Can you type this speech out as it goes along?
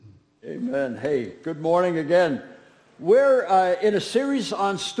Amen. Hey, good morning again. We're in a series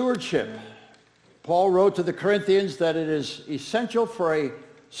on stewardship. Paul wrote to the Corinthians that it is essential for a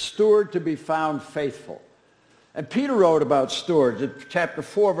steward to be found faithful. And Peter wrote about stewards. In chapter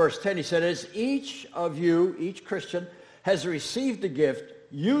 4, verse 10, he said, as each of you, each Christian, has received a gift,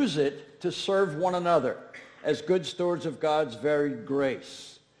 use it to serve one another as good stewards of God's varied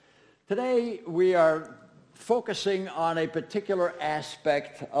grace. Today, we are focusing on a particular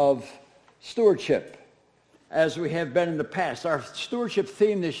aspect of stewardship, as we have been in the past. Our stewardship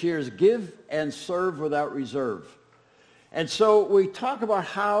theme this year is give and serve without reserve. And so we talk about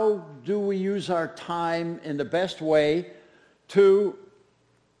how do we use our time in the best way to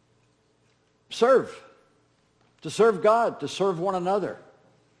serve God, to serve one another.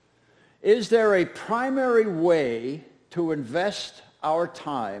 Is there a primary way to invest our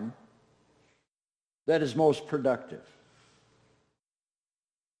time that is most productive?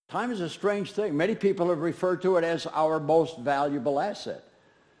 Time is a strange thing. Many people have referred to it as our most valuable asset,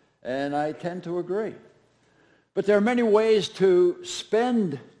 and I tend to agree. But there are many ways to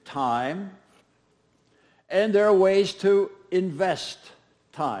spend time, and there are ways to invest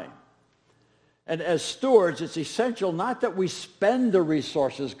time. And as stewards, it's essential not that we spend the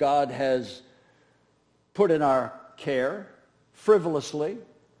resources God has put in our care frivolously,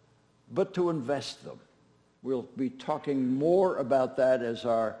 but to invest them. We'll be talking more about that as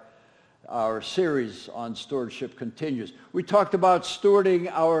our series on stewardship continues. We talked about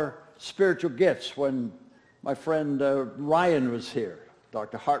stewarding our spiritual gifts when my friend Ryan was here,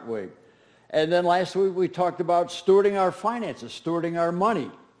 Dr. Hartwig. And then last week we talked about stewarding our finances, stewarding our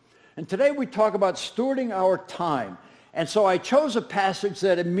money. And today we talk about stewarding our time. And so I chose a passage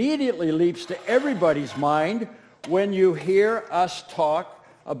that immediately leaps to everybody's mind when you hear us talk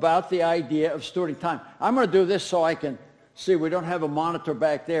about the idea of stewarding time. I'm going to do this so I can see. We don't have a monitor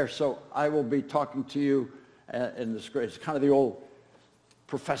back there, so I will be talking to you in this grade. It's kind of the old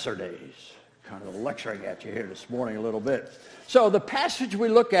professor days, kind of lecturing at you here this morning a little bit. So the passage we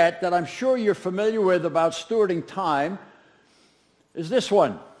look at that I'm sure you're familiar with about stewarding time is this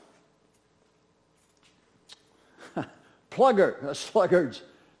one. Sluggards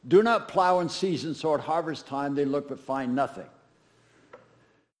do not plow in season, so at harvest time they look but find nothing.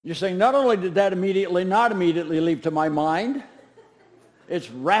 You're saying, not only did that not immediately leap to my mind,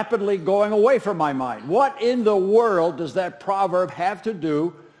 it's rapidly going away from my mind. What in the world does that proverb have to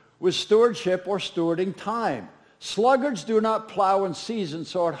do with stewardship or stewarding time? Sluggards do not plow in season,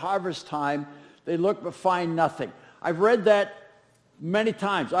 so at harvest time they look but find nothing. I've read that many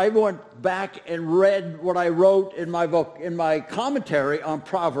times. I went back and read what I wrote in my commentary on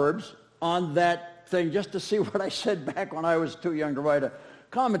Proverbs on that thing just to see what I said back when I was too young to write a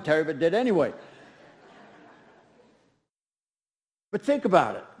commentary, but did anyway. But think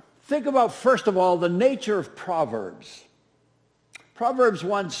about it. Think about, first of all, the nature of Proverbs. Proverbs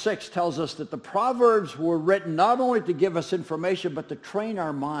 1:6 tells us that the Proverbs were written not only to give us information, but to train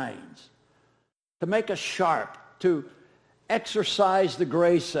our minds, to make us sharp, to exercise the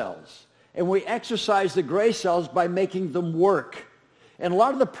gray cells. And we exercise the gray cells by making them work. And a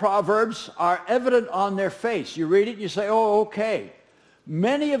lot of the Proverbs are evident on their face. You read it, you say, oh, okay.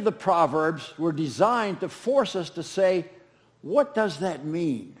 Many of the Proverbs were designed to force us to say, what does that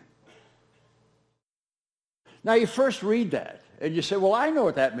mean? Now, you first read that, and you say, well, I know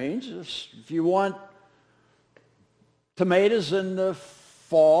what that means. If you want tomatoes in the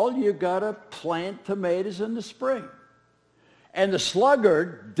fall, you got to plant tomatoes in the spring. And the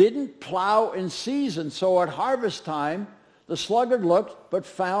sluggard didn't plow in season, so at harvest time, the sluggard looked but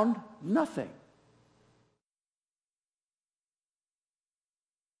found nothing.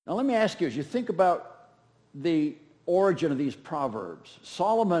 Now let me ask you, as you think about the origin of these proverbs,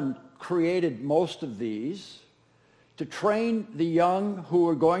 Solomon created most of these to train the young who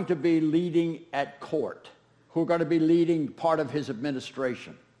are going to be leading at court, who are going to be leading part of his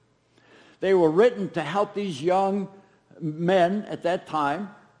administration. They were written to help these young men at that time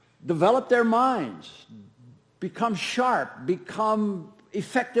develop their minds, become sharp, become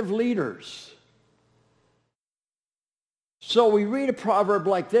effective leaders. So we read a proverb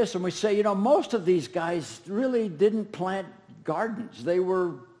like this and we say, most of these guys really didn't plant gardens. They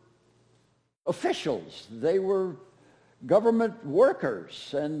were officials. They were government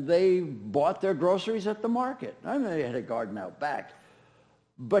workers, and they bought their groceries at the market. I mean, they had a garden out back.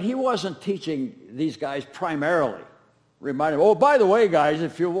 But he wasn't teaching these guys primarily. Remind them, oh, by the way, guys,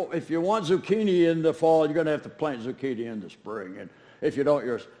 if you want zucchini in the fall, you're going to have to plant zucchini in the spring. And if you don't,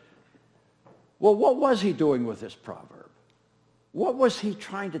 yours. Well, what was he doing with this proverb? What was he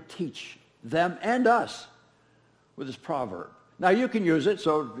trying to teach them and us with this proverb? Now, you can use it,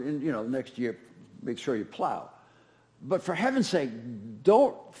 so, next year, make sure you plow. But for heaven's sake,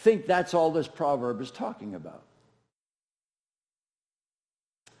 don't think that's all this proverb is talking about.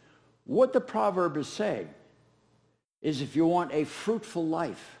 What the proverb is saying is if you want a fruitful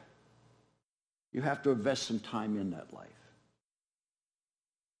life, you have to invest some time in that life.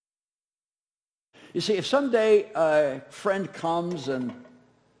 You see, if someday a friend comes and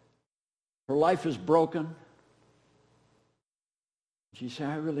her life is broken, she says,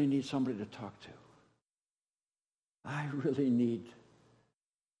 I really need somebody to talk to. I really need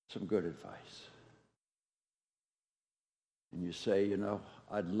some good advice. And you say,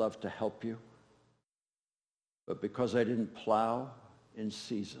 I'd love to help you, but because I didn't plow in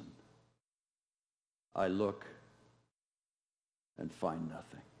season, I look and find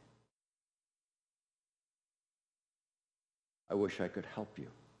nothing. I wish I could help you.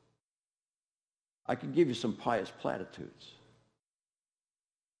 I could give you some pious platitudes,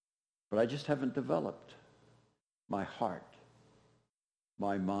 but I just haven't developed my heart,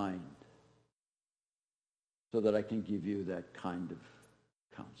 my mind, so that I can give you that kind of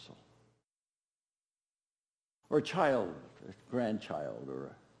counsel. Or a child, a grandchild, or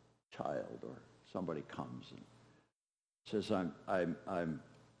a child, or somebody comes and says, I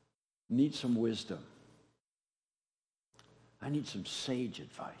need some wisdom. I need some sage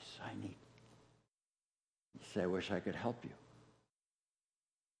advice. You say, I wish I could help you.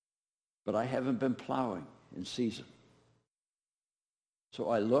 But I haven't been plowing in season. So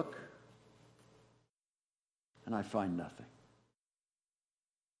I look and I find nothing.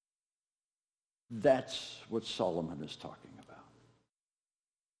 That's what Solomon is talking about.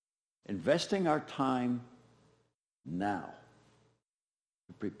 Investing our time now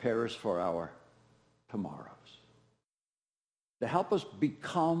to prepare us for our tomorrows. To help us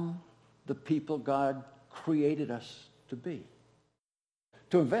become the people God created us to be.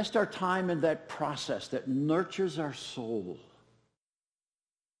 To invest our time in that process that nurtures our soul,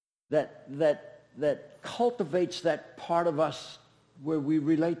 that cultivates that part of us where we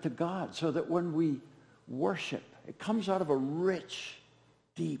relate to God, so that when we worship, it comes out of a rich,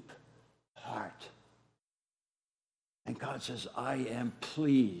 deep heart. And God says, I am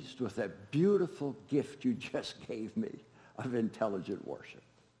pleased with that beautiful gift you just gave me of intelligent worship.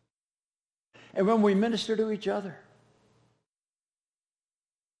 And when we minister to each other,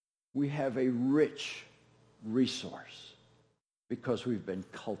 we have a rich resource because we've been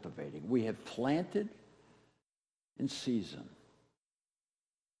cultivating. We have planted in season.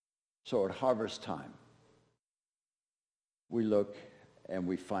 So at harvest time, we look and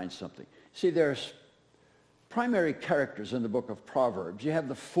we find something. See, there's primary characters in the book of Proverbs. You have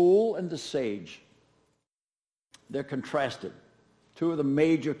the fool and the sage. They're contrasted. Two of the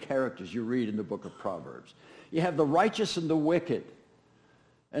major characters you read in the book of Proverbs. You have the righteous and the wicked.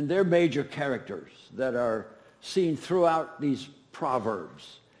 And they're major characters that are seen throughout these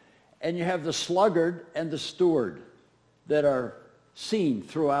Proverbs. And you have the sluggard and the steward that are seen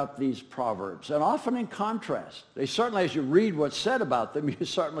throughout these Proverbs, and often in contrast. They certainly, as you read what's said about them, you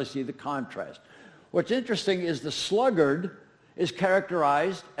certainly see the contrast. What's interesting is the sluggard is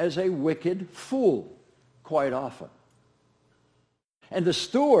characterized as a wicked fool quite often. And the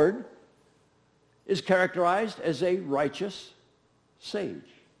steward is characterized as a righteous sage.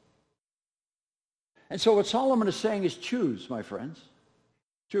 And so what Solomon is saying is choose, my friends.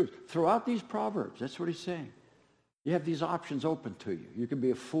 Choose. Throughout these Proverbs, that's what he's saying. You have these options open to you. You can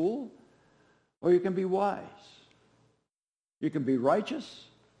be a fool or you can be wise. You can be righteous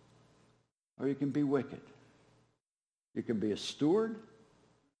or you can be wicked. You can be a steward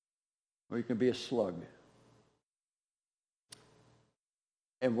or you can be a slug.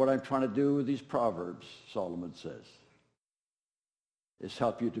 And what I'm trying to do with these Proverbs, Solomon says, is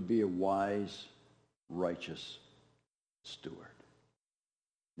help you to be a wise, righteous steward.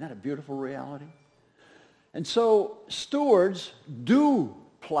 Isn't that a beautiful reality? And so stewards do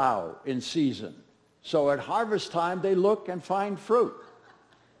plow in season. So at harvest time, they look and find fruit.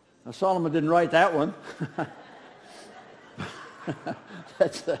 Now, Solomon didn't write that one.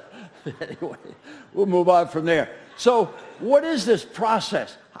 Anyway, we'll move on from there. So what is this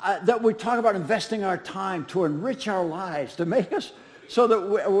process that we talk about investing our time to enrich our lives, to make us so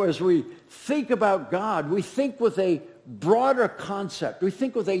that as we think about God, we think with a broader concept. We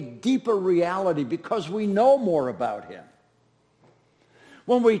think with a deeper reality because we know more about him.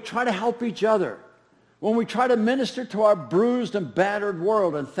 When we try to help each other, when we try to minister to our bruised and battered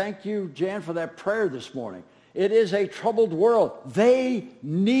world, and thank you, Jan, for that prayer this morning. It is a troubled world. They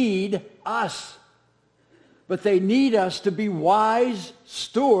need us. But they need us to be wise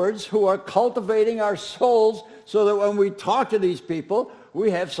stewards who are cultivating our souls so that when we talk to these people,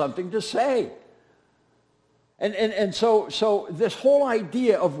 we have something to say. And so this whole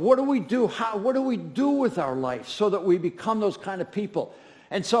idea of what do we do, what do we do with our life so that we become those kind of people.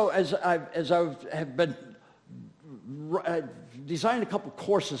 And so as I have been designed a couple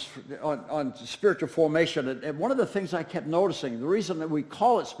courses on spiritual formation, and one of the things I kept noticing, the reason that we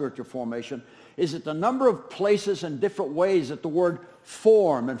call it spiritual formation, is that the number of places and different ways that the word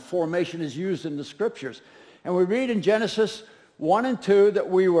form and formation is used in the scriptures. And we read in Genesis 1 and 2 that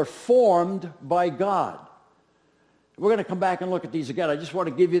we were formed by God. We're going to come back and look at these again. I just want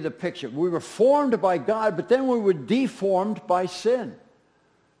to give you the picture. We were formed by God, but then we were deformed by sin.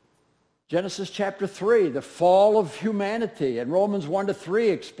 Genesis chapter 3, the fall of humanity, and Romans 1 to 3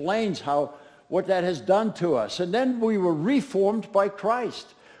 explains what that has done to us. And then we were reformed by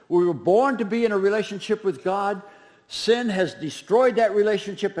Christ. We were born to be in a relationship with God. Sin has destroyed that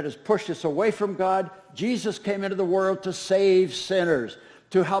relationship. It has pushed us away from God. Jesus came into the world to save sinners,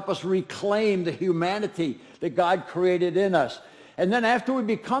 to help us reclaim the humanity that God created in us. And then after we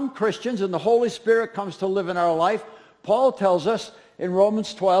become Christians and the Holy Spirit comes to live in our life, Paul tells us in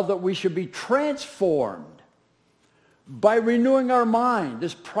Romans 12 that we should be transformed by renewing our mind,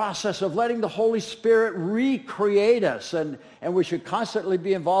 this process of letting the Holy Spirit recreate us. And we should constantly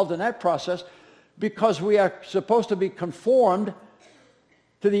be involved in that process because we are supposed to be conformed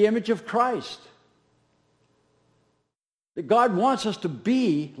to the image of Christ. That God wants us to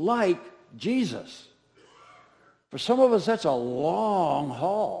be like Jesus. For some of us, that's a long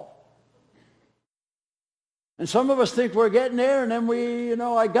haul. And some of us think we're getting there, and then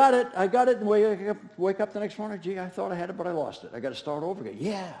I got it, and wake up the next morning, gee, I thought I had it, but I lost it. I got to start over again.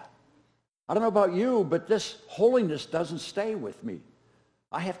 Yeah. I don't know about you, but this holiness doesn't stay with me.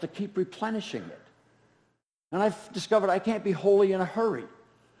 I have to keep replenishing it. And I've discovered I can't be holy in a hurry.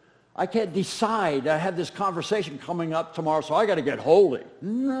 I can't decide. I have this conversation coming up tomorrow, so I got to get holy.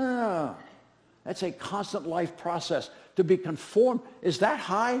 No. That's a constant life process. To be conformed, is that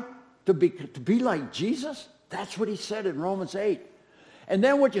high? To be like Jesus? That's what he said in Romans 8. And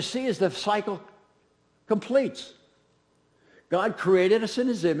then what you see is the cycle completes. God created us in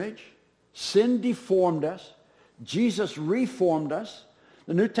his image. Sin deformed us. Jesus reformed us.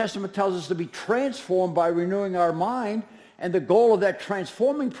 The New Testament tells us to be transformed by renewing our mind. And the goal of that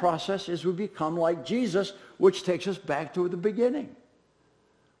transforming process is we become like Jesus, which takes us back to the beginning.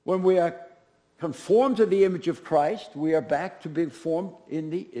 When we are conformed to the image of Christ, we are back to being formed in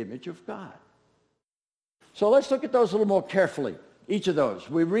the image of God. So let's look at those a little more carefully, each of those.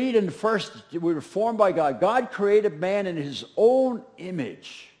 We read in the first, we were formed by God. God created man in his own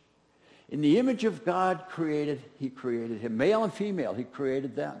image. In the image of God he created him. Male and female, he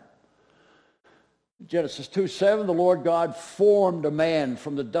created them. Genesis 2:7, the Lord God formed a man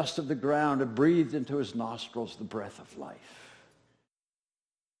from the dust of the ground and breathed into his nostrils the breath of life.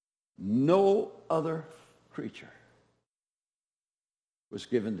 No other creature was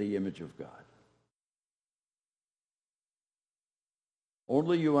given the image of God.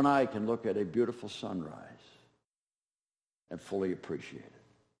 Only you and I can look at a beautiful sunrise and fully appreciate it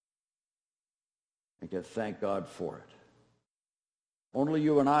and can thank God for it. Only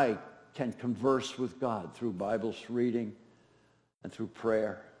you and I can converse with God through Bible reading and through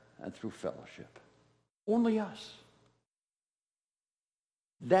prayer and through fellowship. Only us.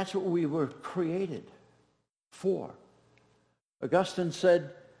 That's what we were created for. Augustine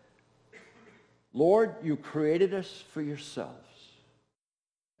said, Lord, you created us for yourselves,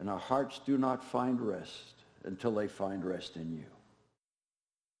 and our hearts do not find rest until they find rest in you.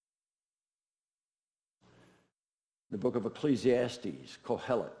 The book of Ecclesiastes,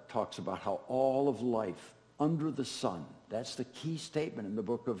 Kohelet, talks about how all of life under the sun, that's the key statement in the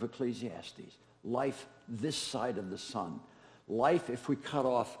book of Ecclesiastes, life this side of the sun, life if we cut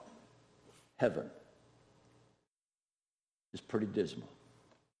off heaven, is pretty dismal.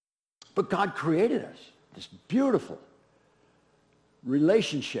 But God created us, this beautiful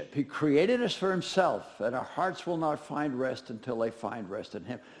relationship. He created us for himself, and our hearts will not find rest until they find rest in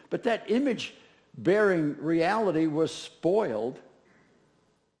him. But that image-bearing reality was spoiled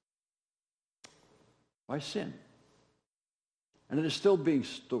by sin. And it is still being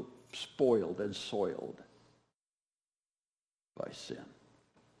spoiled and soiled by sin.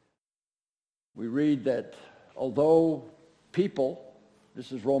 We read that although people,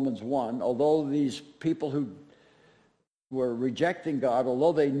 this is Romans 1, although these people who were rejecting God,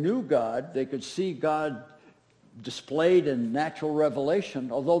 although they knew God, they could see God displayed in natural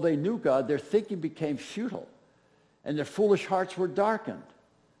revelation, although they knew God, their thinking became futile, and their foolish hearts were darkened.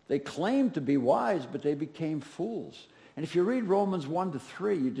 They claimed to be wise, but they became fools. And if you read Romans 1 to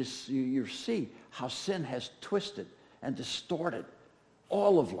 3, you see how sin has twisted and distorted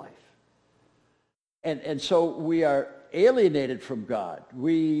all of life. And so we are alienated from God.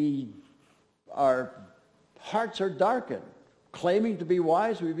 Our hearts are darkened. Claiming to be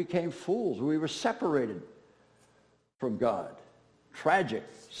wise, we became fools. We were separated from God. Tragic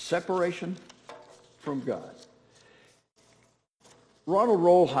separation from God. Ronald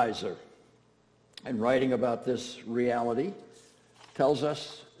Rolheiser, in writing about this reality, tells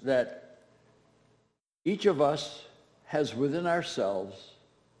us that each of us has within ourselves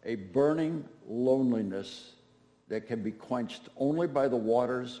a burning loneliness that can be quenched only by the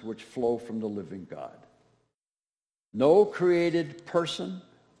waters which flow from the living God. No created person,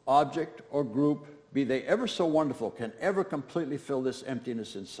 object, or group, be they ever so wonderful, can ever completely fill this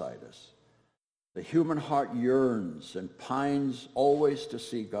emptiness inside us. The human heart yearns and pines always to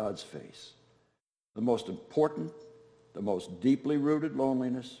see God's face. The most important, the most deeply rooted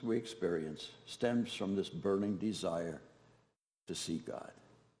loneliness we experience stems from this burning desire to see God.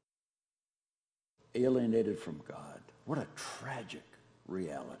 Alienated from God. What a tragic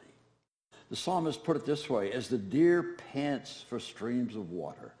reality. The psalmist put it this way, as the deer pants for streams of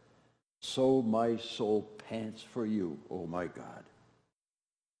water, so my soul pants for you, O my God.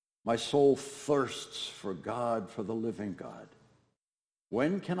 My soul thirsts for God, for the living God.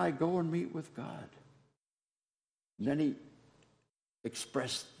 When can I go and meet with God? And then he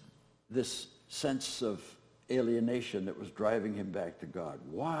expressed this sense of alienation that was driving him back to God.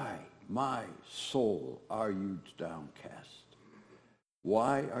 Why, my soul, are you downcast?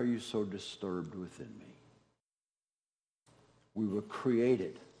 Why are you so disturbed within me? We were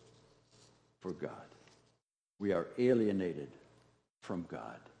created for God. We are alienated from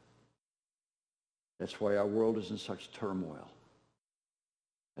God. That's why our world is in such turmoil.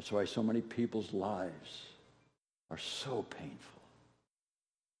 That's why so many people's lives are so painful.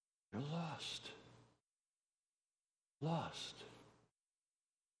 They're lost. Lost.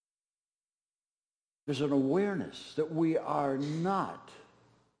 There's an awareness that we are not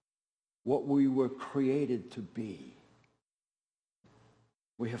what we were created to be.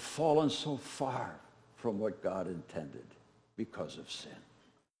 We have fallen so far from what God intended because of sin.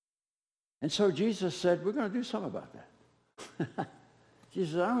 And so Jesus said, we're going to do something about that.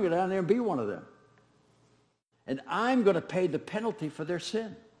 Jesus said, I'm going to go down there and be one of them. And I'm going to pay the penalty for their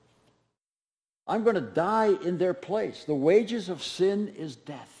sin. I'm going to die in their place. The wages of sin is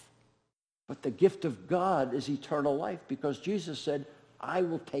death. But the gift of God is eternal life, because Jesus said, I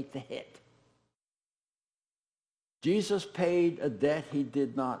will take the hit. Jesus paid a debt he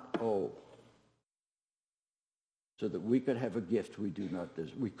did not owe, so that we could have a gift we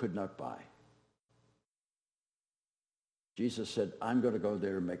could not buy. Jesus said, I'm going to go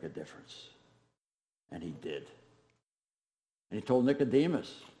there and make a difference. And he did. And he told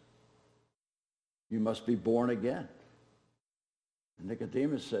Nicodemus, you must be born again. And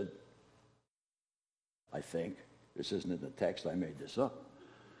Nicodemus said, I think, this isn't in the text, I made this up.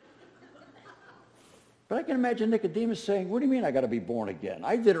 But I can imagine Nicodemus saying, what do you mean I got to be born again?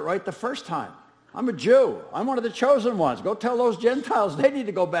 I did it right the first time. I'm a Jew. I'm one of the chosen ones. Go tell those Gentiles they need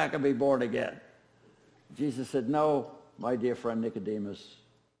to go back and be born again. Jesus said, no, my dear friend Nicodemus,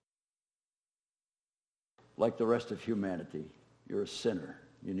 like the rest of humanity, you're a sinner.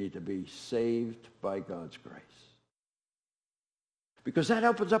 You need to be saved by God's grace. Because that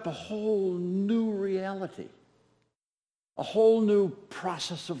opens up a whole new reality, a whole new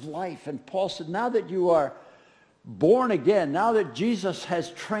process of life. And Paul said, now that you are born again, now that Jesus has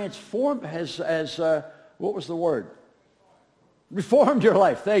transformed, what was the word? Reformed your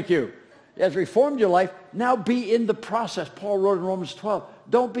life, thank you. He has reformed your life, now be in the process. Paul wrote in Romans 12,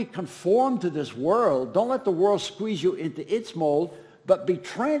 don't be conformed to this world. Don't let the world squeeze you into its mold, but be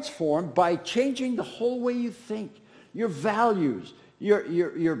transformed by changing the whole way you think, your values, your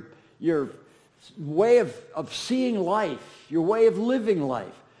way of seeing life, your way of living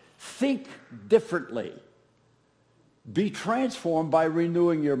life. Think differently. Be transformed by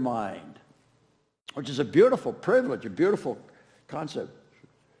renewing your mind, which is a beautiful privilege, a beautiful concept.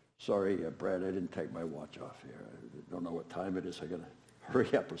 Sorry, Brad, I didn't take my watch off here. I don't know what time it is. I got to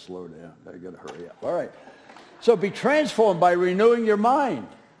hurry up or slow down. I got to hurry up. All right. So be transformed by renewing your mind.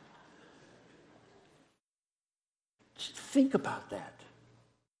 Just think about that.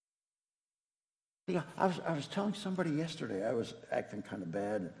 I was telling somebody yesterday, I was acting kind of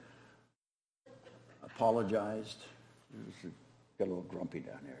bad, and apologized. Got a little grumpy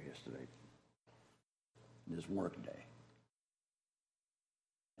down there yesterday. This work day.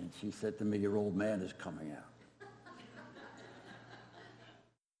 And she said to me, your old man is coming out.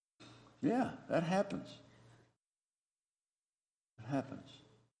 Yeah, that happens. What happens?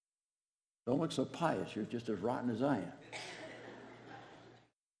 Don't look so pious. You're just as rotten as I am.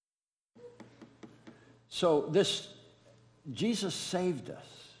 So Jesus saved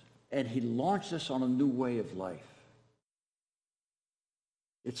us, and he launched us on a new way of life.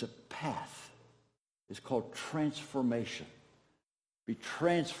 It's a path. It's called transformation. Be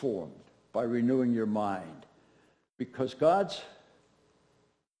transformed by renewing your mind. Because how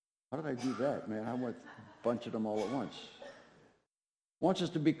did I do that, man? I went a bunch of them all at once. Wants us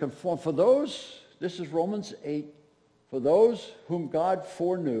to be conformed. For those, this is Romans 8, for those whom God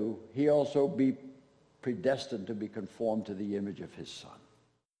foreknew, he also be predestined to be conformed to the image of his Son.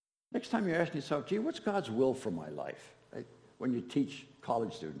 Next time you're asking yourself, gee, what's God's will for my life? When you teach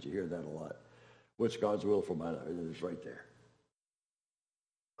college students, you hear that a lot. What's God's will for my life? It's right there.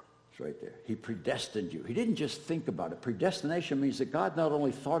 It's right there. He predestined you. He didn't just think about it. Predestination means that God not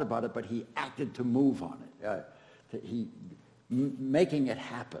only thought about it, but he acted to move on it. Making it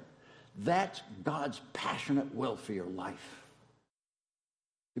happen. That's God's passionate will for your life.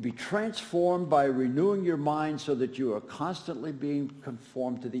 To be transformed by renewing your mind so that you are constantly being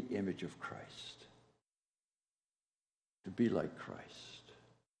conformed to the image of Christ. To be like Christ.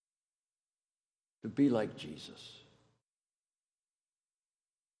 To be like Jesus.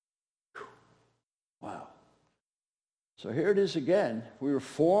 Whew. Wow. So here it is again. We were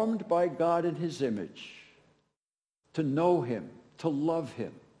formed by God in his image. To know him, to love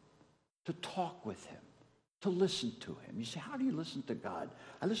him, to talk with him, to listen to him. You say, how do you listen to God?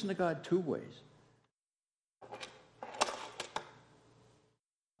 I listen to God two ways.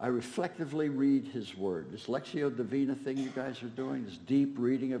 I reflectively read his word. This Lectio Divina thing you guys are doing, this deep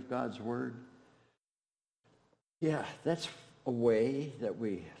reading of God's word. Yeah, that's a way that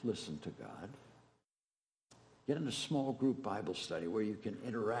we listen to God. Get in a small group Bible study where you can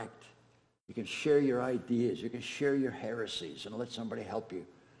interact. You can share your ideas. You can share your heresies and let somebody help you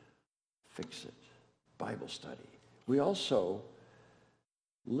fix it. Bible study. We also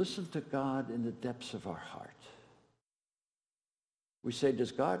listen to God in the depths of our heart. We say,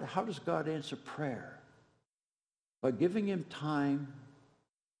 how does God answer prayer? By giving him time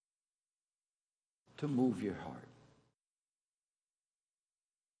to move your heart.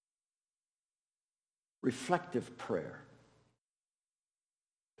 Reflective prayer.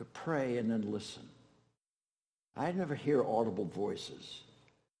 To pray and then listen. I never hear audible voices,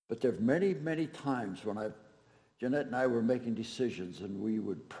 but there are many, many times when Jeanette and I were making decisions and we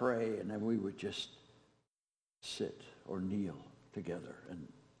would pray and then we would just sit or kneel together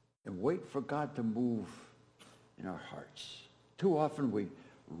and wait for God to move in our hearts. Too often we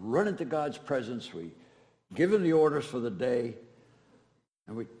run into God's presence, we give him the orders for the day,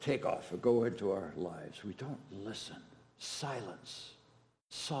 and we take off and go into our lives. We don't listen. Silence.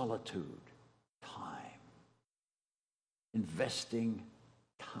 Solitude, time, investing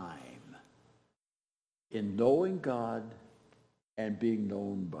time in knowing God and being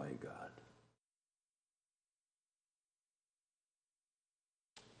known by God.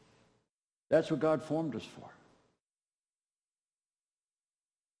 That's what God formed us for.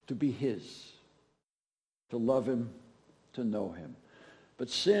 To be his, to love him, to know him. But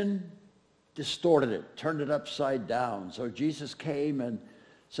sin distorted it, turned it upside down. So Jesus came and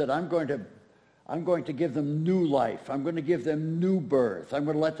said, I'm going to give them new life. I'm going to give them new birth. I'm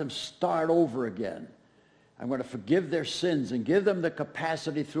going to let them start over again. I'm going to forgive their sins and give them the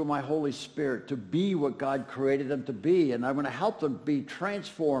capacity through my Holy Spirit to be what God created them to be. And I'm going to help them be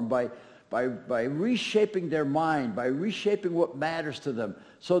transformed by reshaping their mind, by reshaping what matters to them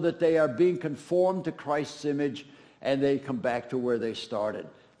so that they are being conformed to Christ's image and they come back to where they started.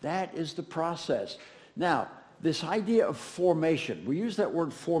 That is the process. Now, this idea of formation, we use that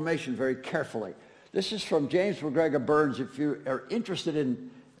word formation very carefully. This is from James McGregor Burns. If you are interested in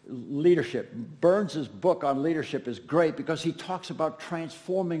leadership, Burns' book on leadership is great because he talks about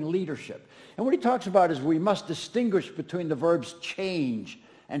transforming leadership. And what he talks about is we must distinguish between the verbs change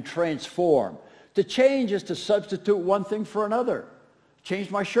and transform. To change is to substitute one thing for another.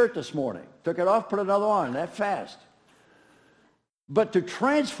 Changed my shirt this morning. Took it off, put another on, that fast. But to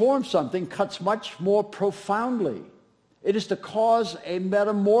transform something cuts much more profoundly. It is to cause a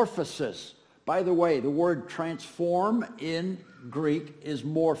metamorphosis. By the way, the word transform in Greek is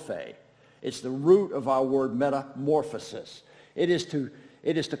morphe. It's the root of our word metamorphosis. It is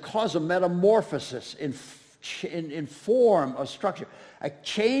to cause a metamorphosis in form or structure. A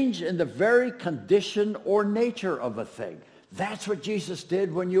change in the very condition or nature of a thing. That's what Jesus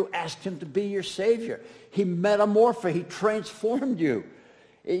did when you asked him to be your Savior. He metamorphosed, he transformed you.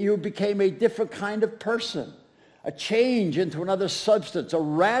 You became a different kind of person. A change into another substance, a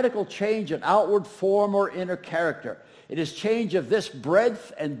radical change in outward form or inner character. It is change of this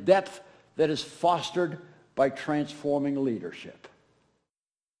breadth and depth that is fostered by transforming leadership.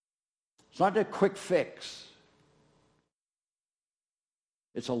 It's not a quick fix.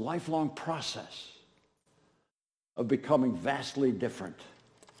 It's a lifelong process of becoming vastly different.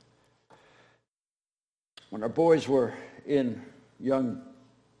 When our boys were in young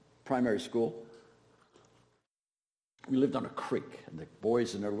primary school, we lived on a creek, and the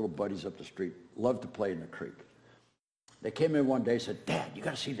boys and their little buddies up the street loved to play in the creek. They came in one day and said, "Dad, you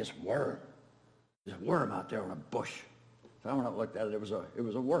got to see this worm. There's a worm out there on a bush." So I went up and looked at it. It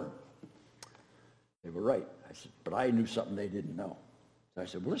was a worm. They were right. I said, but I knew something they didn't know. So I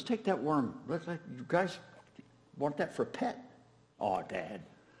said, "Well, let's take that worm. You guys want that for a pet?" "Oh, Dad."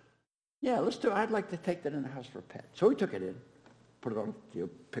 "Yeah, let's do it. I'd like to take that in the house for a pet." So we took it in, put it on a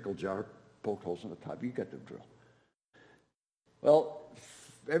pickle jar, poked holes in the top. You got the drill. Well,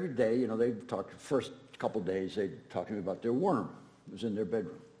 every day, they'd talk. First couple days, they'd talk to me about their worm. It was in their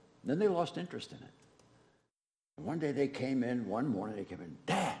bedroom. Then they lost interest in it. And one day one morning they came in,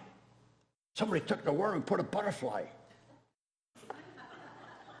 "Dad, somebody took the worm and put a butterfly."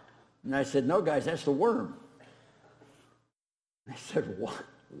 And I said, "No, guys, that's the worm." They said, "What?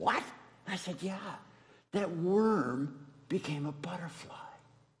 What?" I said, "Yeah, that worm became a butterfly."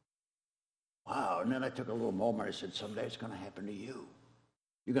 Wow. And then I took a little moment. I said, "Someday it's going to happen to you.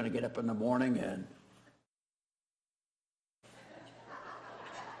 You're going to get up in the morning and..."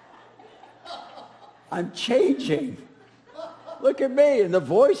 I'm changing. Look at me. And the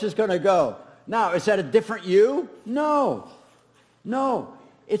voice is going to go. Now, is that a different you? No. No.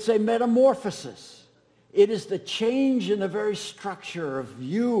 It's a metamorphosis. It is the change in the very structure of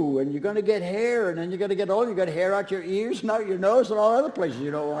you. And you're going to get hair, and then you're going to get old. You got hair out your ears and out your nose and all other places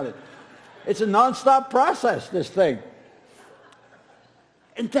you don't want it. It's a nonstop process, this thing.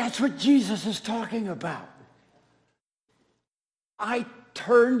 And that's what Jesus is talking about. I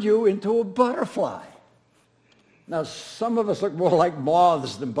turned you into a butterfly. Now, some of us look more like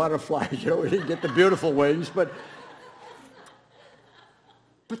moths than butterflies. We didn't get the beautiful wings, but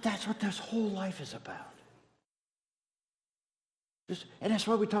that's what this whole life is about. And that's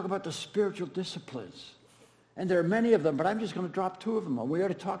why we talk about the spiritual disciplines. And there are many of them, but I'm just going to drop two of them. We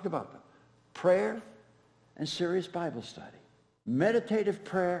already talked about them. Prayer and serious Bible study. Meditative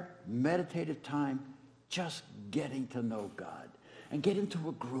prayer, meditative time, just getting to know God. And get into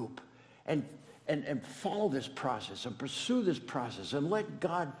a group and follow this process and pursue this process and let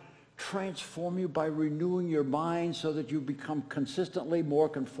God transform you by renewing your mind so that you become consistently more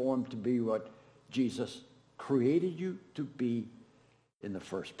conformed to be what Jesus created you to be in the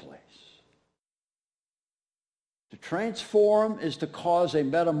first place. To transform is to cause a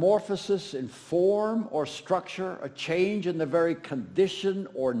metamorphosis in form or structure, a change in the very condition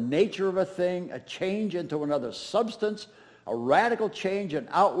or nature of a thing, a change into another substance, a radical change in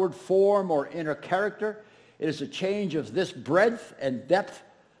outward form or inner character. It is a change of this breadth and depth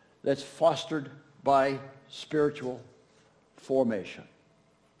that's fostered by spiritual formation.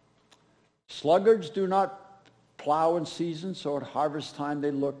 Sluggards do not plow in season, so at harvest time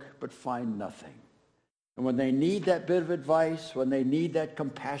they look but find nothing. And when they need that bit of advice, when they need that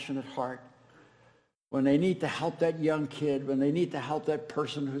compassionate heart, when they need to help that young kid, when they need to help that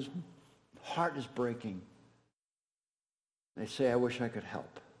person whose heart is breaking, they say, "I wish I could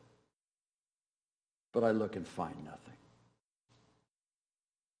help." But I look and find nothing.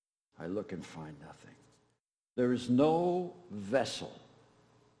 I look and find nothing. There is no vessel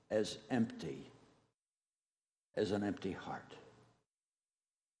as empty as an empty heart.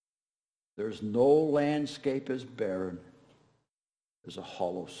 There's no landscape as barren as a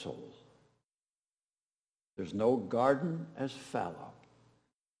hollow soul. There's no garden as fallow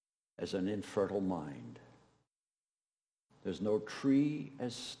as an infertile mind. There's no tree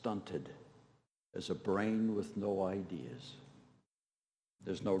as stunted as a brain with no ideas.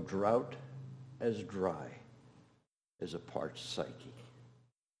 There's no drought as dry as a parched psyche.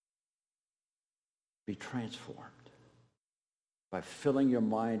 Be transformed by filling your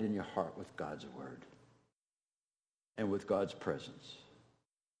mind and your heart with God's word and with God's presence.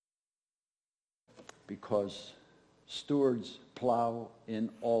 Because stewards plow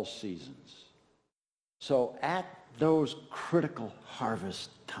in all seasons. So at those critical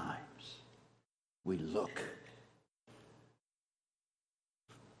harvest times, we look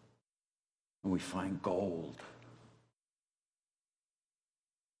and we find gold.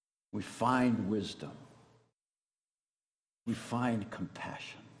 We find wisdom. We find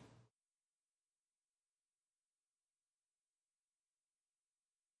compassion.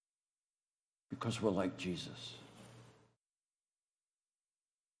 Because we're like Jesus.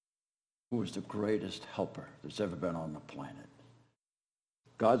 who was the greatest helper that's ever been on the planet.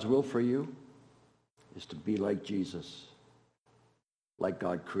 God's will for you is to be like Jesus, like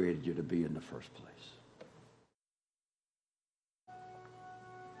God created you to be in the first place.